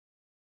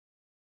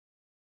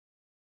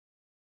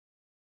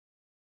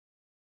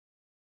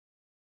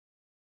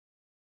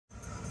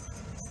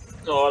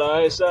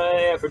Righto, so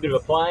out for a bit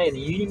of a play in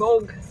the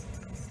Unimog.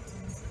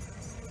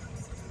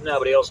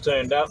 Nobody else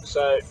turned up,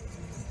 so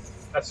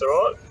that's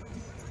alright.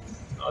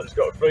 I just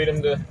got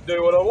freedom to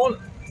do what I want,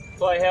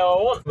 play how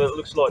I want. But it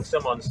looks like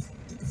some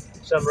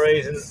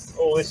reason,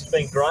 all this has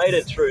been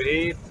graded through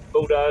here.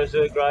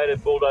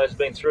 Graded bulldozer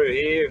been through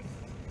here,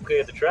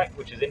 cleared the track,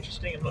 which is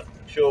interesting. I'm not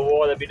sure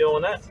why they'd be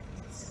doing that.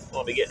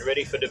 Might be getting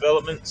ready for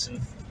developments and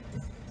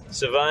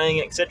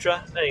surveying,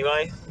 etc.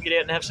 Anyway, get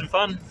out and have some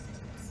fun.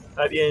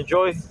 Hope you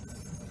enjoy.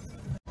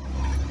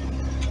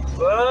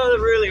 Well, it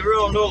really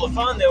ruined all the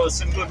fun. There was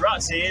some good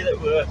ruts here that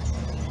were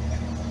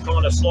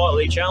kind of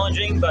slightly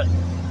challenging, but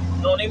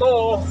not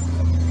anymore.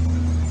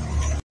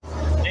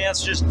 Now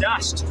it's just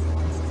dust.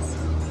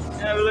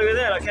 Have a look at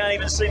that, I can't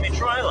even see my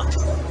trailer.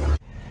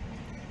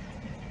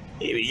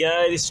 Here we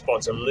go, this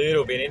spot's a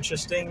little bit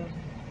interesting.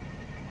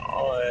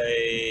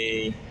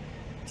 I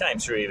came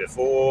through here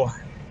before,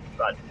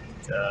 but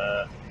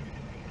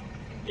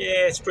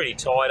yeah, it's pretty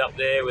tight up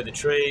there with the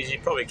trees. You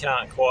probably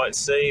can't quite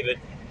see, but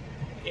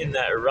in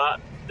that rut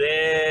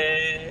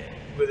there,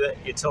 with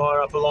your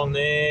tyre up along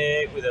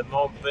there, with a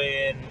mog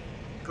being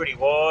pretty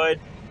wide,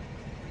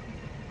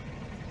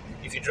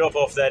 if you drop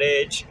off that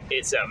edge,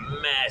 it's a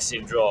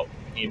massive drop.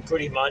 You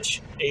pretty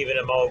much, even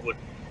a mog would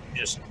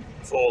just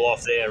fall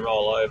off there and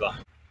roll over.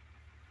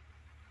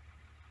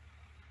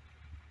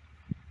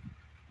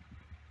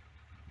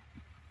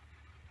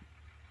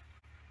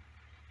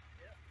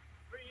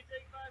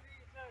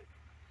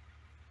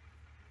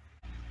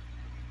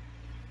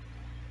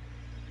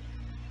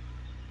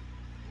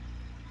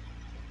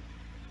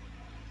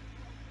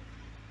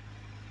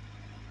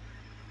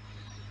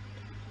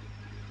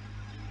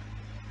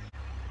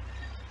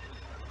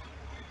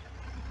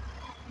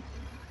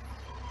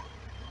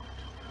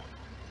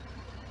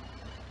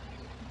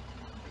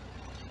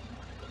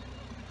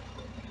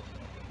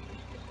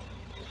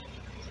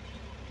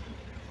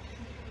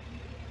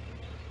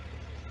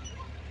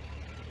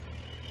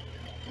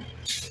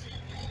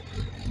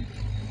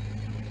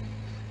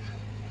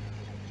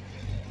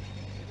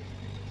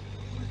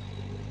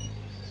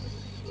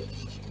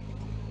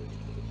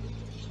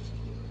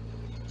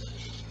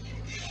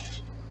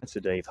 That's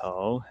a deep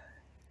hole.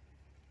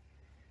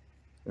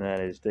 And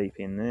that is deep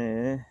in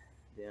there,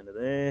 down to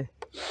there.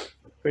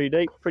 Pretty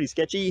deep, pretty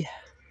sketchy.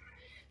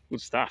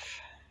 Good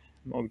stuff.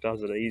 Mog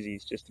does it easy,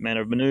 it's just a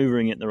matter of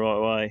manoeuvring it the right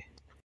way.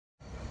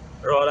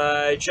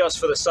 Righto, just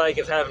for the sake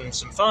of having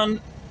some fun,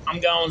 I'm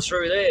going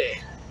through there.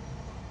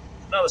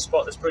 Another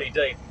spot that's pretty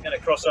deep. I'm going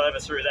to cross over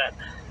through that.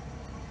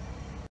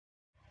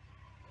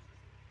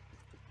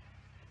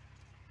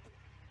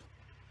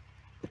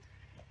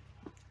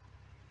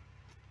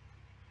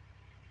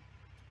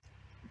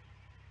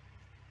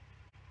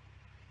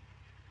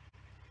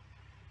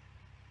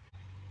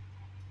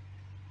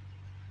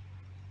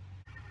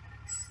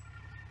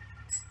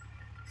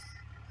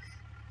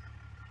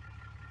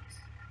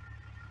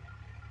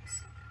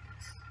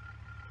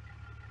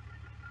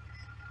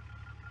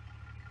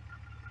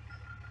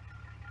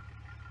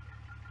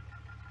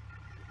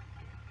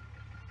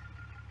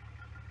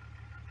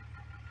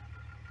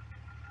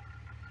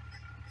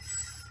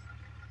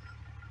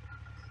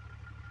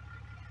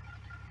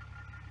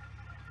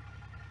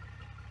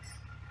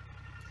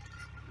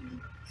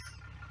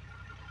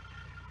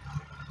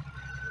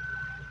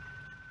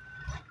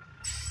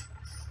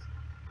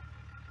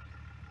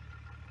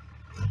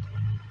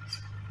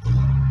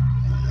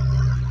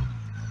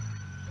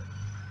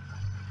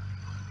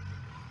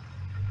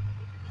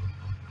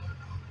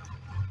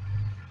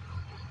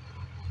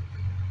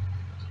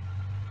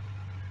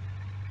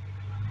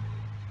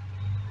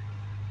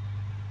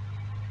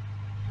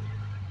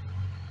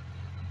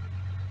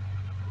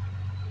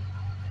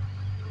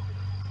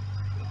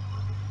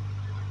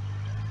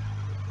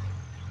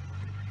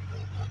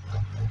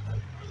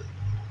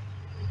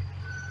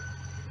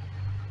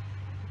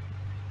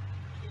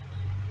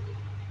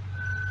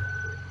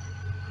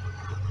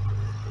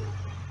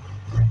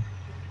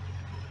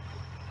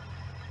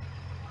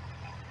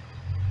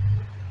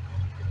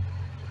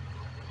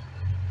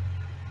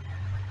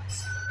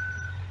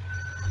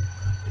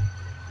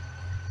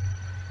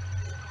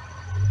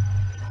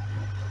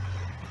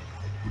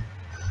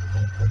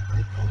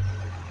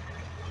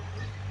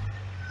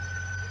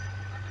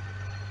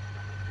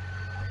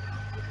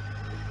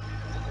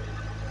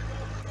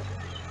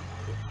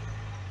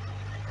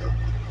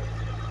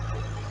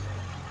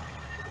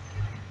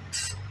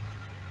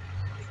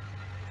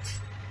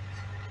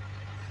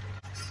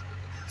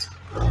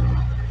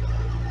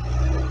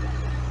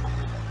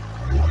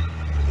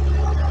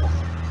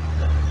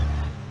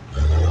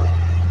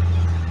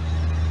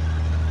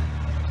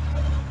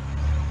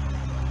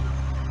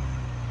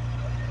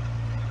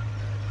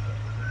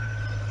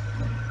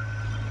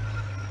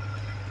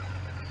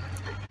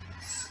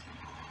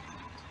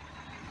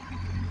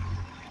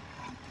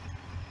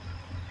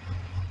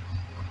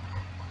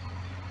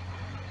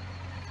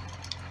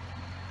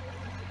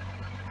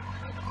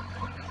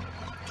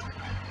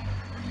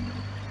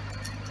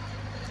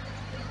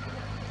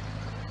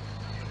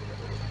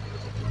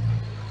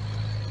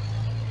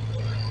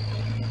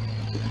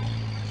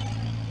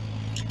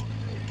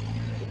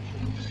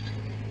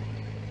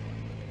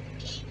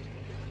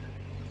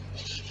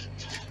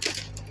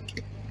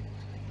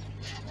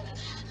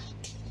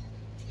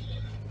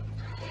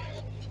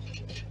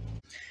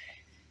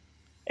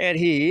 out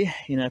here,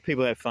 you know,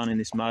 people have fun in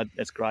this mud.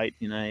 That's great,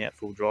 you know, out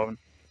full driving.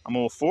 I'm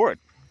all for it.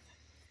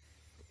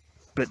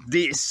 But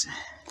this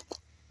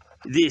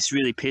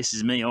really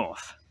pisses me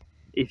off.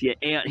 If you're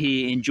out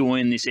here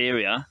enjoying this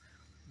area,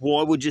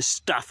 why would you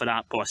stuff it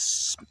up by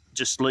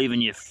just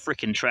leaving your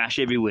frickin' trash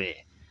everywhere?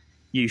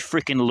 You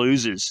frickin'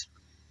 losers.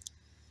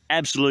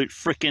 Absolute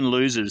frickin'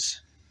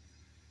 losers.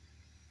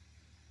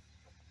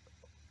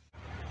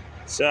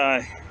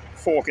 So,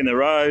 fork in the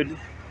road.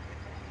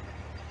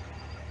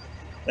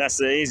 That's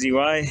the easy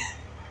way.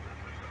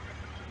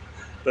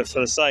 But for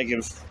the sake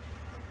of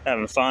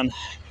having fun,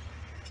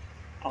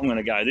 I'm going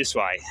to go this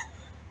way.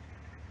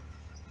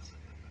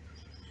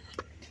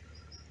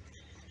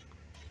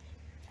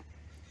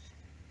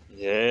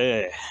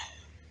 Yeah.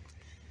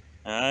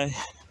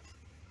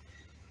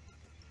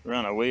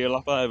 Run a wheel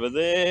up over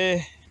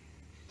there.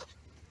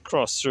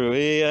 Cross through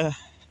here.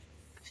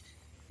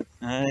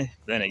 Then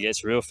it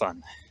gets real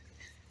fun.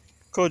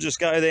 Could just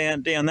go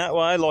down that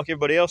way like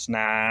everybody else. Nah,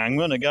 I'm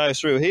going to go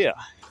through here.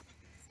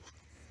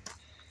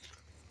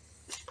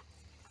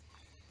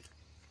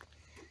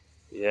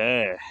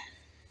 Yeah.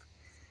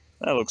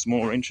 That looks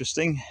more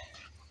interesting.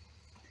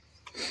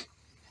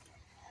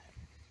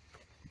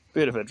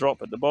 Bit of a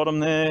drop at the bottom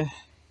there.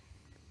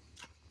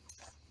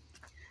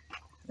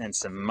 And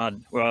some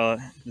mud. Well,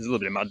 there's a little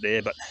bit of mud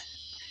there, but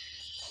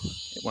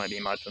it won't be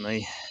mud for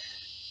me.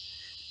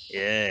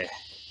 Yeah.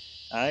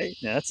 Hey,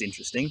 now that's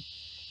interesting.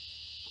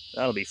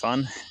 That'll be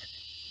fun.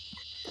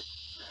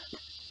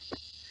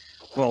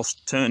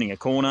 Whilst turning a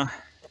corner,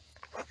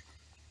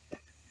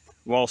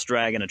 whilst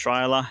dragging a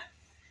trailer.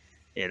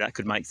 Yeah, that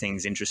could make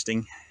things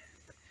interesting.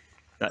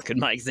 That could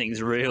make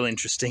things real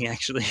interesting,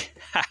 actually.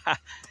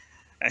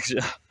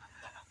 Actually,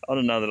 I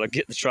don't know that I'll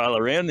get the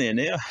trailer around there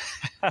now.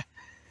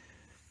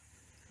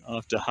 I'll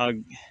have to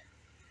hug.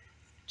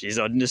 Geez,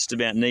 I just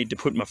about need to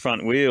put my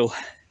front wheel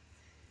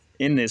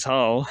in this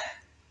hole.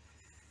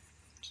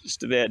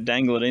 Just about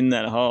dangle it in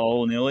that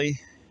hole nearly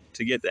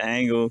to get the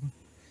angle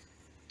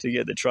to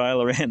get the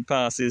trailer around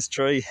past this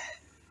tree.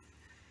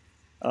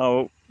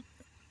 Oh,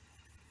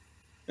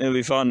 it'll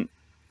be fun.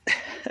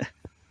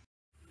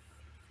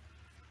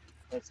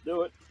 Let's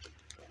do it.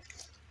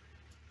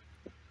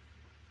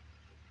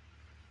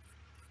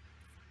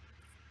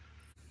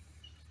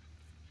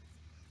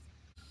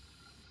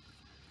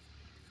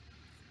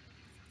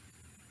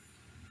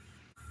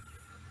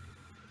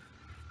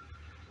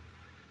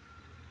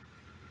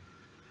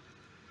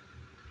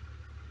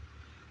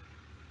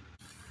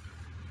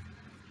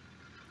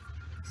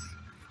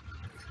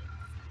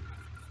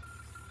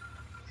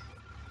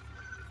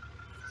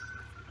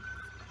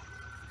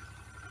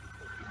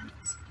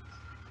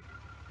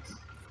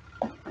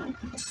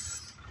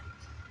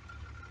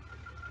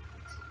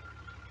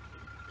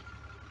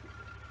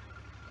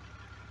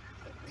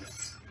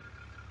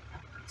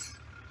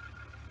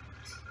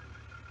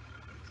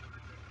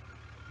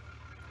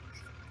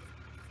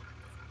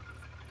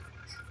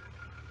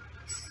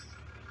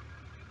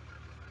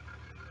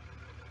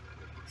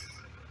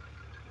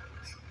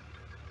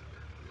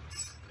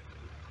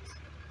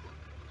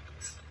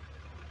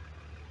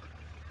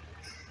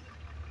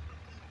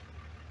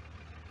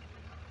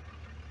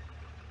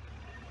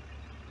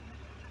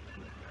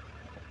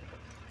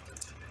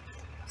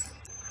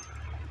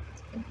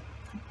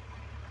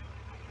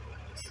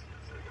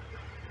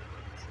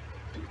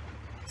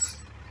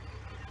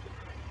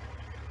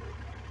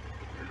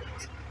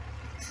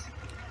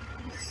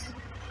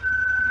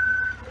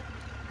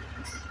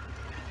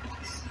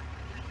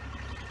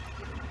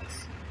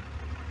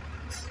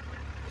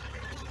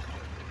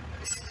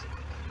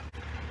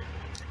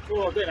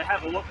 Well, I better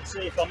have a look and see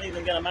if I'm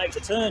even going to make the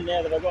turn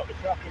now that I've got the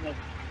truck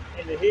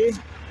into here.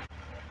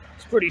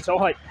 It's pretty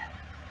tight.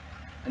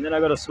 And then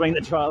I've got to swing the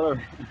trailer.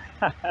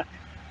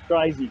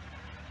 Crazy.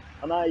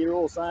 I know you're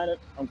all saying it.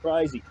 I'm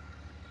crazy.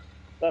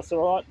 That's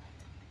all right.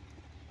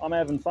 I'm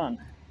having fun.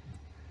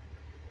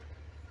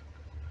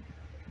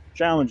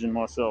 Challenging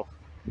myself.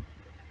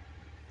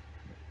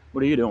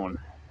 What are you doing?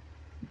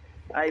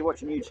 Hey,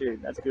 watching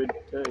YouTube. That's good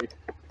too.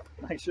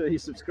 Make sure you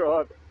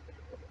subscribe.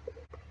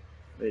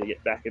 Better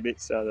get back a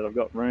bit so that I've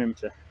got room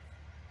to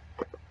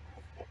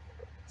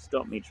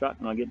stop me truck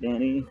when I get down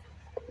here.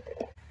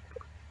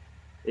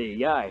 There you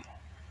go.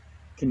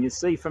 Can you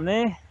see from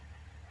there?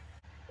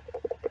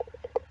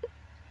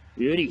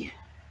 Beauty.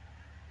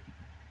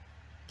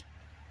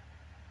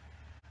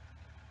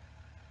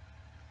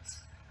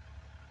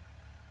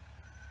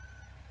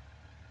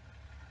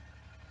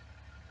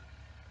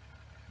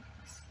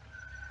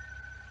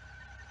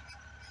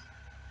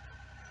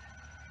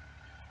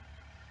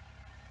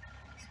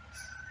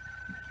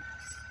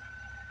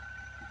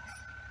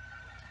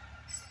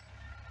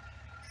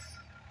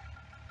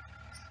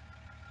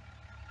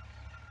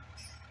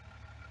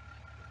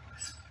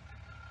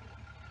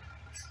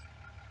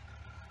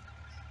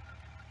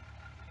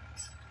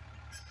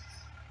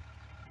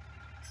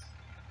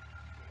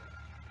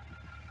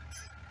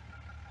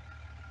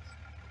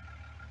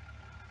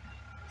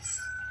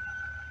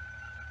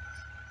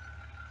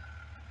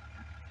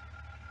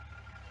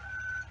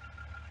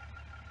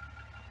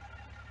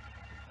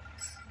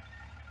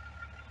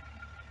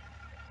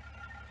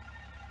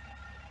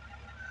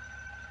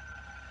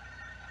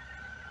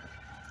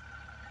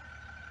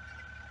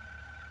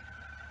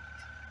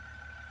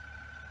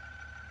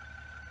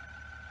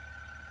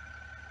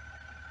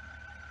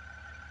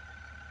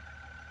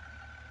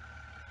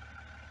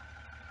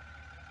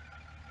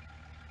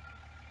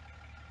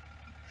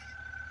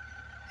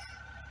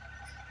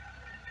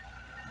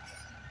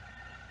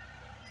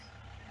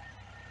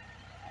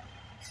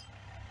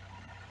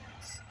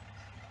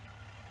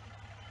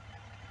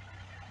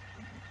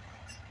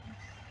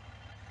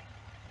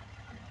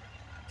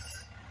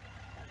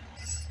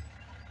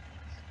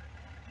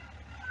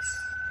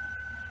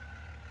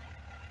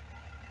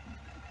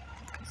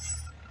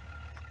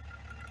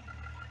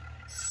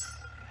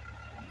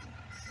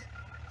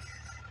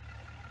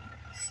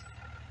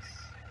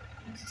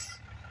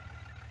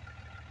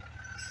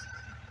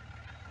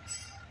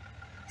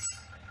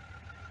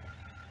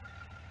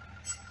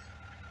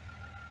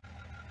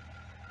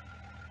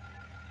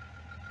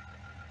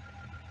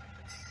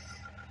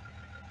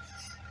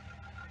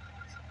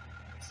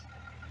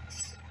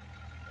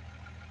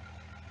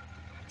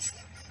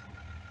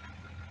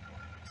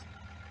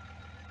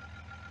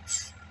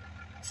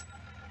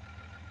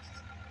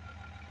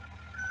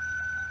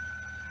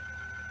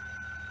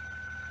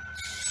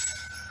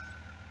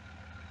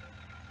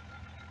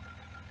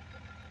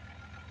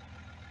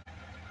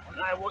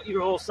 know what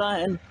you're all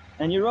saying,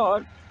 and you're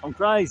right, I'm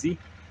crazy,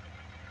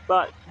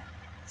 but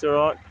it's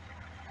alright.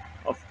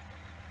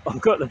 I've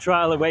got the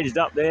trailer wedged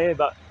up there,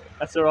 but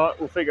that's alright,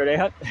 we'll figure it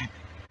out.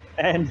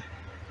 And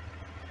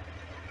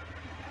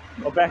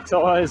my back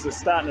tyres are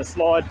starting to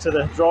slide to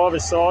the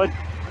driver's side,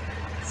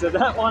 so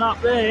that one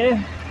up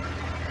there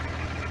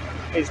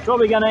is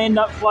probably going to end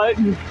up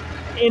floating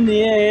in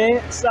the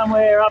air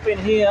somewhere up in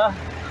here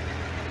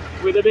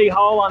with a big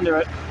hole under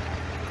it.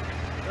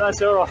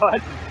 That's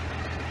alright,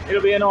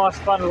 it'll be a nice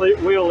fun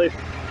wheel lift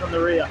from the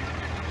rear.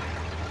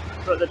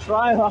 But the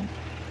trailer,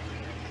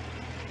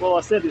 well,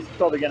 I said this is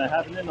probably going to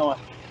happen, didn't I?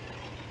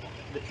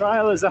 The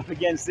trailer's up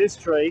against this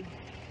tree,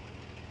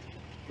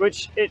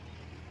 which it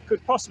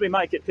could possibly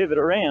make it pivot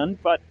around,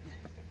 but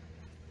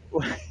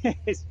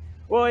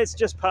well, it's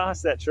just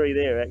past that tree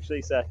there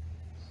actually, so.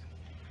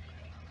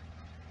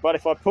 But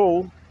if I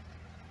pull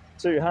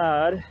too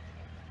hard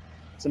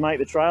to make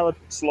the trailer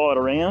slide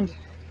around,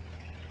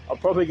 I'm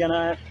probably going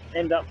to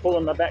end up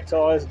pulling my back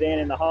tyres down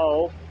in the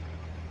hole,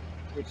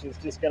 which is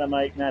just going to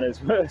make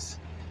matters worse.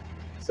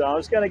 So I'm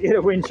just going to get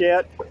a winch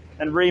out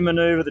and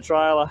re-manoeuvre the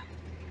trailer,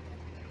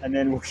 and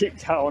then we'll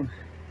keep going.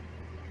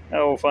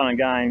 All fun and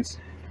games.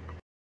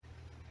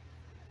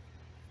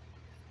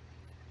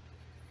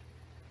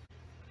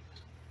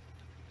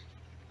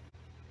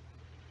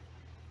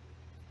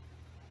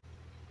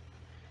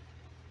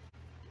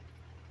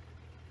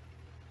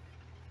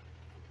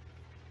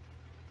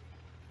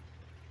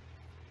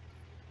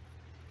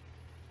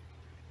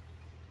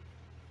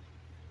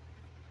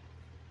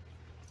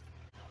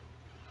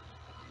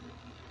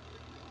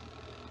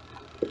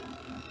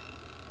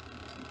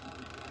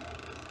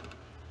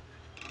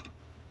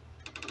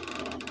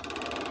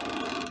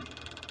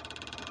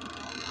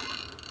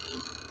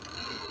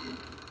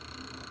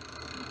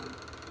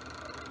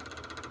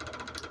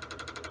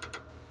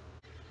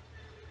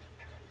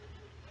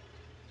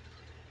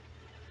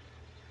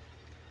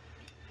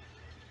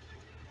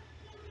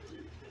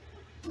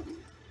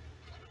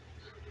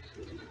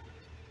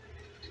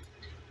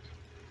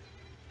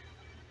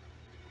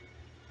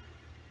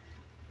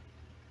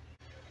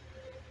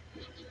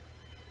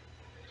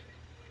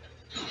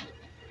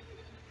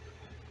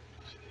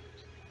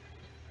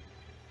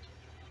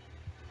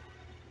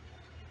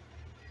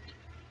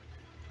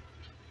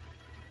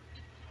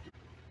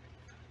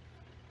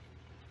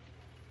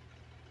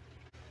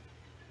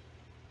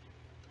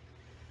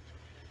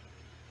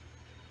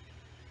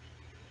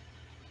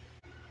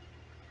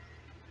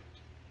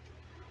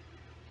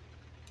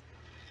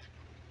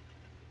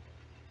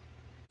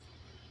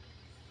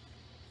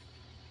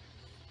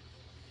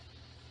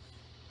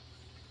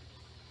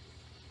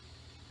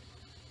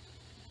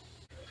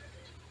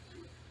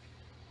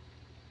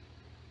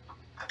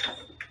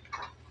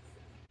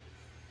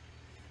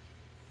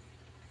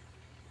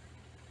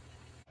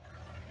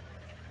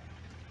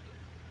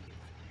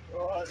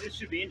 Right, this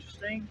should be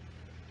interesting.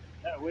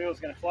 That wheel's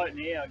going to float in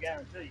the air, I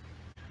guarantee.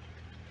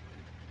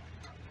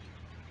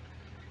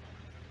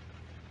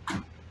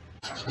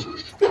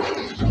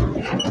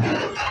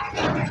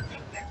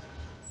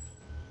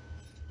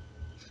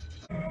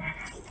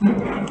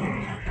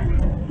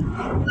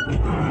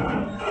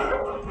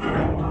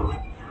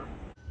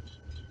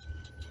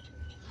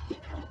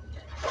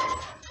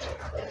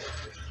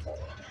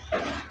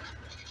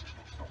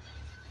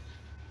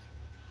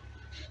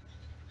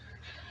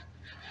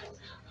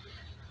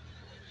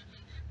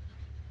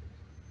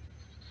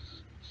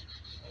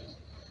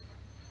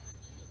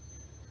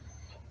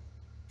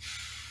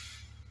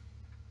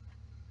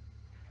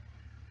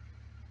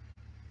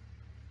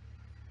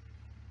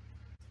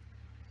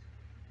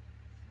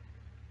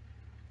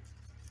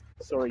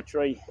 Sorry,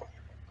 tree.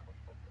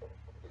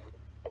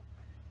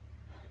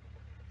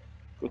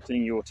 Good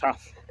thing you're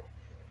tough.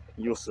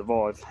 You'll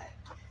survive.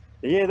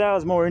 But yeah, that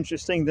was more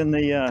interesting than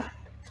the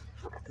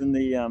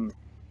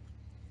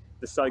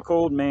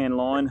so-called man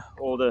line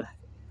or the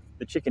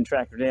chicken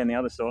tractor down the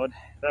other side.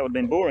 That would have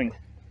been boring.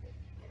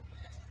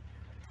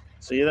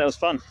 So yeah, that was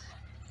fun.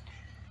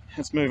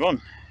 Let's move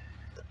on.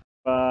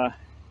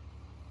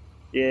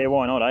 Yeah,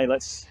 why not, eh?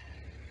 Let's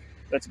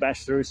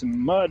bash through some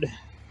mud.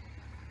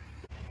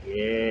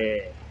 Yeah.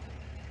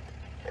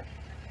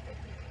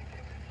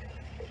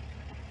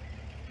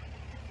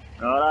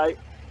 Righto,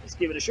 let's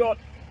give it a shot.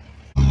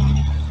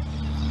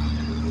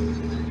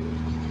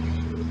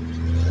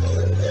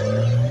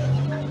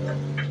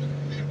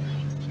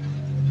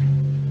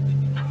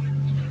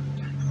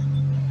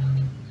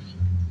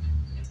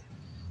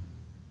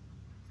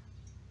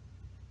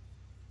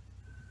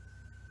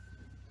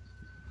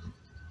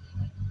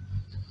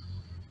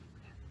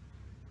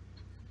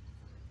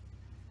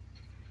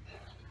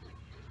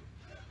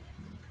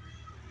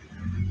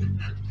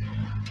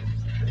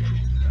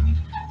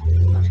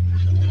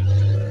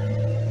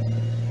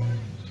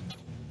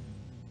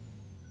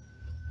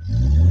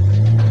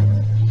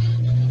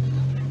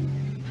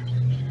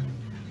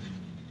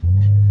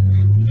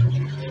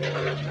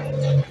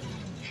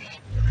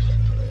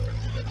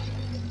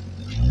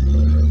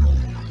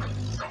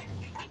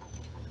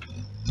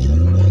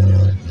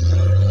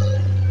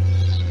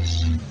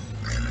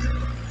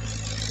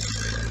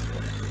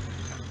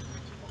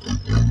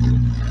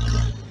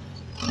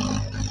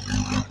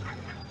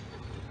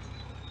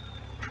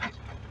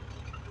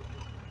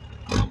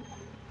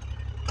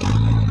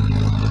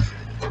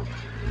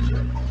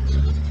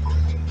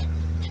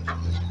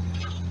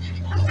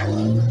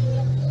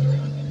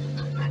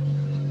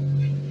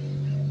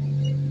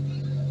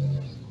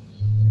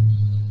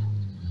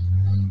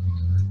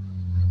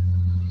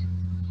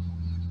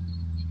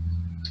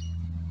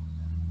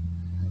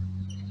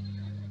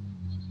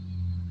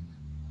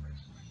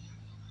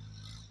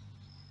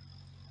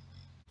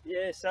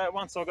 Yeah, so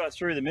once I got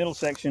through the middle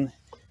section,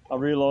 I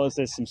realised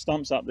there's some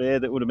stumps up there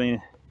that would have been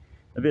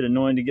a bit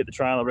annoying to get the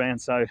trail around,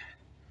 so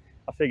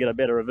I figured I'd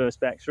better reverse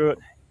back through it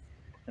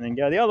and then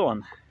go the other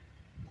one.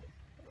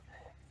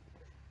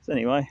 So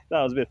anyway,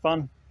 that was a bit of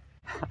fun.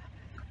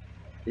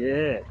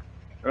 Yeah,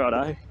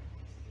 righto.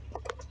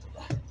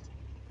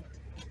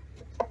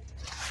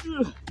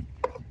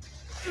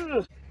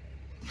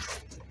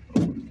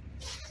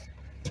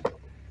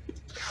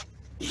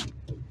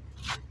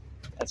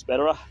 That's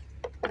better.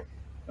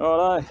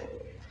 Righto.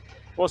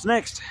 What's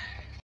next?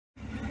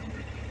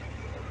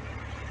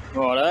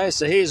 Righto,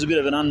 so here's a bit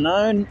of an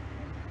unknown.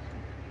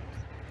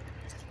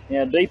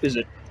 How deep is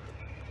it?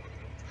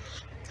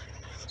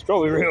 It's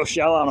probably real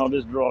shallow and I'll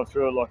just drive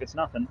through it like it's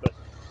nothing, but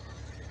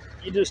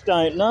you just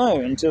don't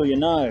know until you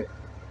know.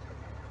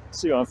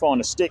 See if I can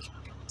find a stick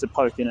to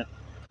poke in it.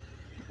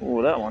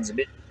 Oh, that one's a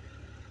bit...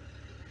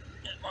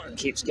 That one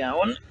keeps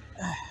going.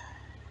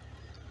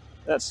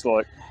 That's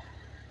like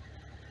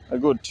a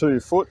good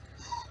 2 foot.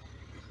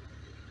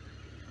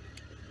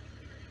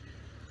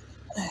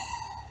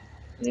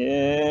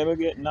 Yeah, we're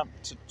getting up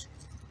to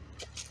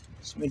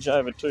a smidge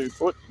over 2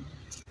 foot.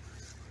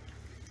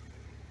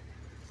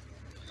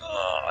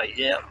 Oh,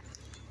 yeah.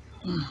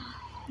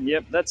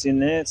 Yep, that's in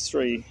there. It's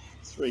 3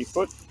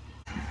 foot.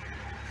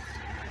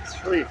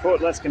 3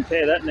 foot. Let's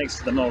compare that next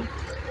to the knob.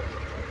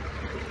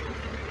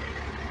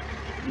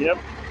 Yep.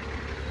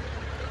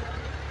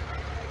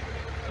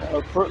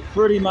 That'll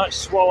pretty much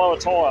swallow a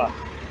tyre.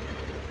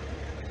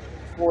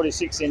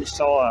 46-inch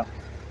tyre.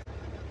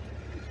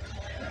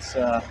 Let's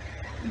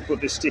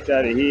put this stick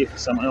over here for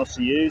someone else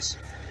to use.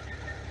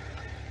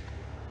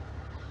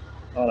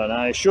 I don't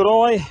know. Should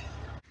I?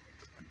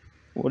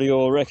 What do you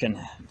all reckon?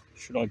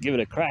 Should I give it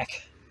a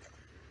crack?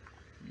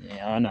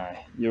 Yeah, I know.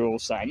 You're all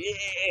saying,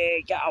 yeah,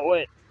 go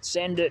it,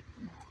 send it.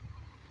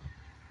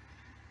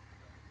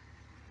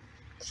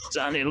 It's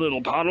only a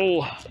little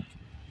puddle.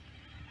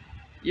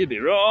 You'd be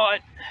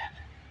right.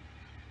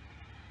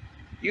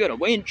 You got a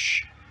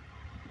winch.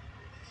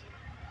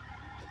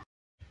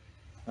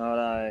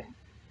 Righto.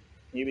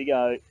 Here we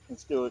go.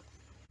 Let's do it.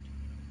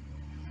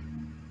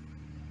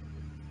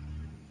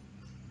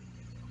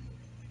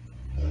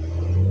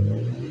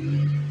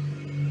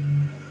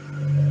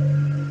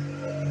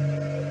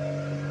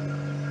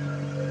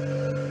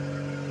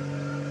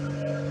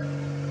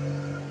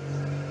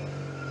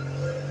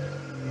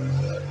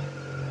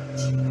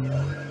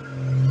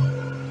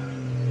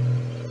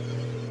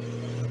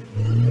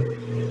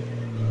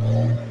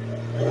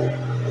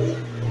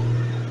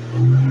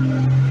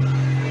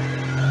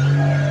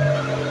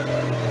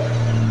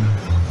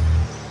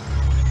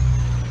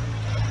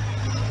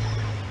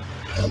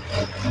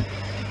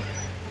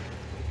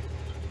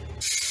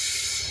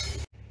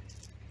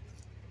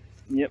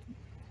 Yep,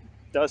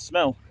 does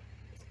smell.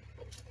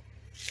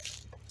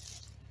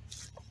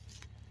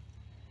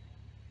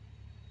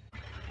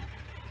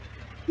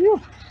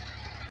 Whew.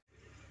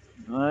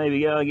 There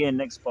we go again,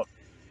 next spot.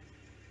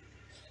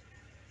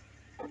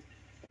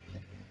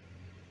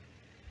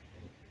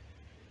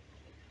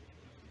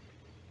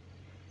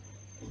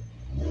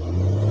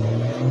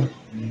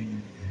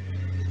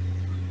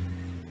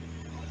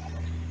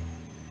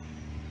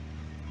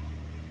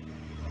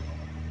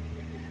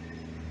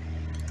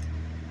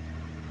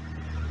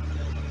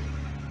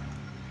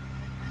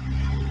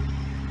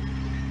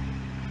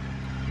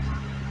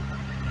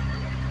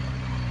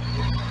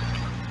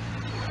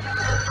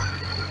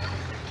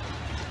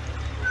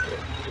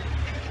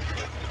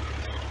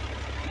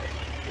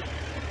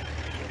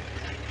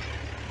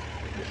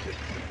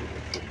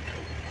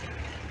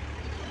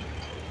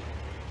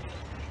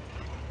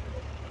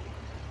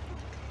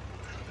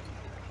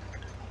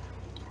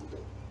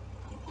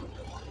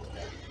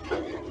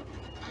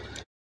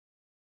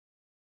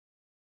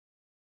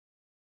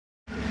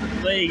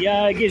 There you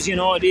go, it gives you an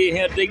idea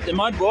how deep the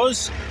mud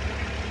was.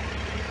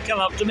 Come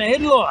up to my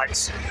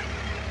headlights.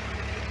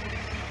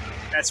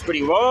 That's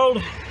pretty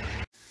wild.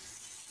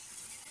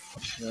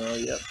 Oh,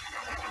 yep.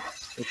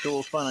 It's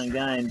all fun and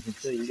games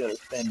until you've got to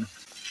spend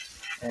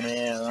an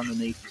hour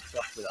underneath your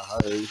stuff with a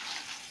hose.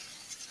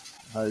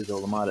 Hose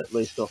all the mud at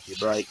least off your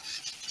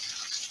brakes.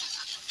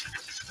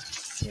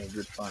 Yeah,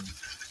 good fun.